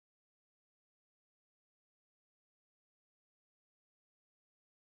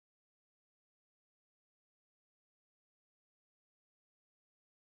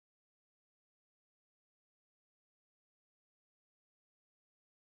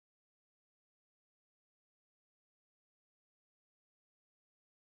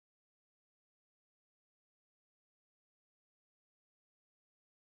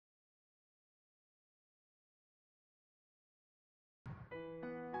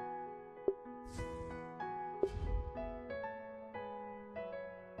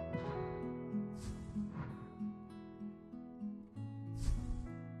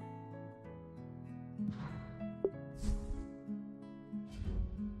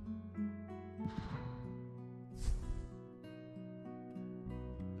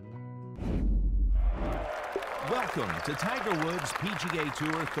Welcome to Tiger Woods PGA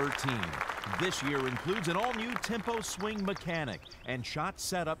Tour 13. This year includes an all-new tempo swing mechanic and shot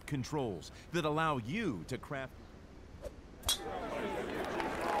setup controls that allow you to craft.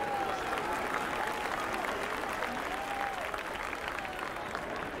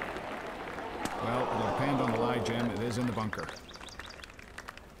 Well, it'll depend on the lie, Jim. It is in the bunker.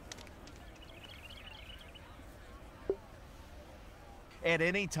 At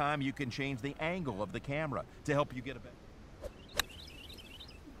any time, you can change the angle of the camera to help you get a better.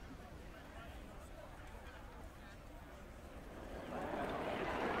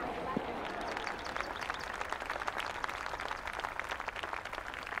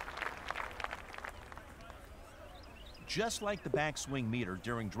 Just like the backswing meter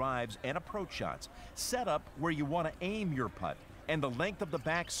during drives and approach shots, set up where you want to aim your putt, and the length of the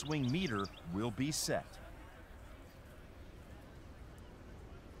backswing meter will be set.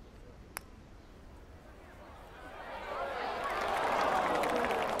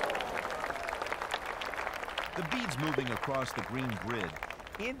 The beads moving across the green grid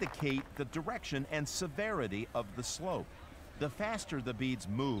indicate the direction and severity of the slope. The faster the beads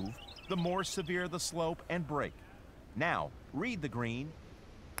move, the more severe the slope and break. Now, read the green.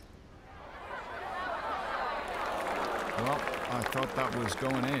 Well, I thought that was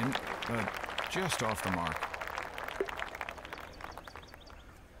going in, but just off the mark.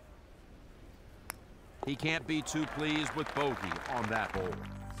 He can't be too pleased with bogey on that hole.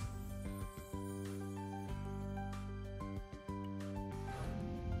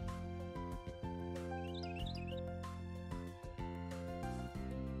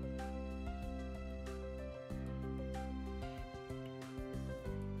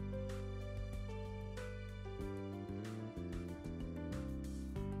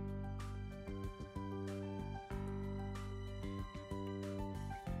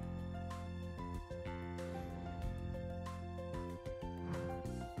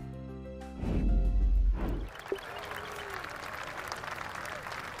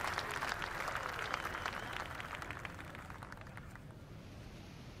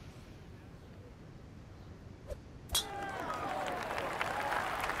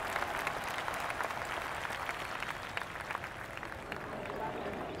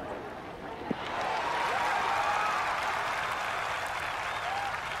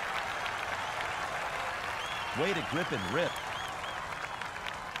 Way to grip and rip.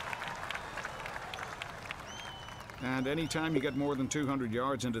 And anytime you get more than 200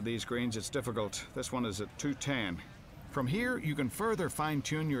 yards into these greens, it's difficult. This one is at 210. From here, you can further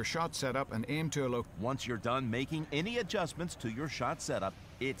fine-tune your shot setup and aim to a location. Once you're done making any adjustments to your shot setup,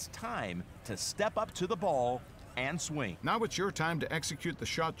 it's time to step up to the ball and swing. Now it's your time to execute the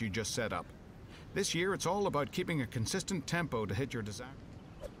shot you just set up. This year, it's all about keeping a consistent tempo to hit your desired.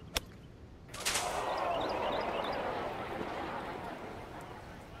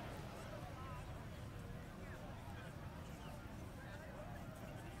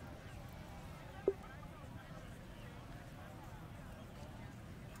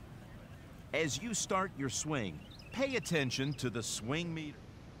 As you start your swing, pay attention to the swing meter.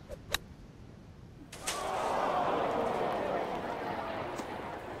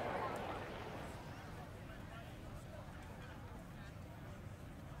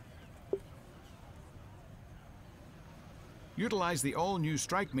 Utilize the all-new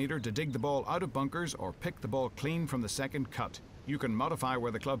strike meter to dig the ball out of bunkers or pick the ball clean from the second cut. You can modify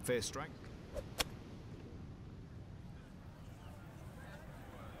where the club face strike.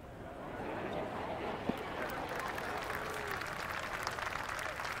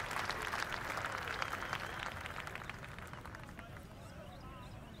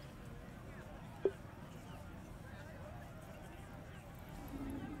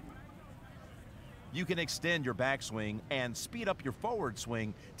 You can extend your backswing and speed up your forward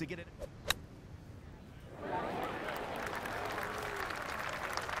swing to get it.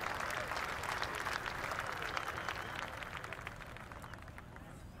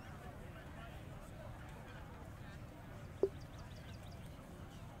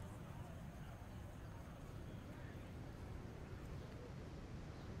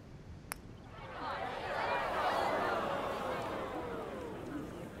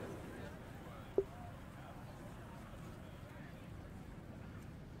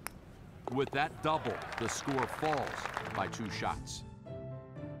 With that double, the score falls by 2 shots.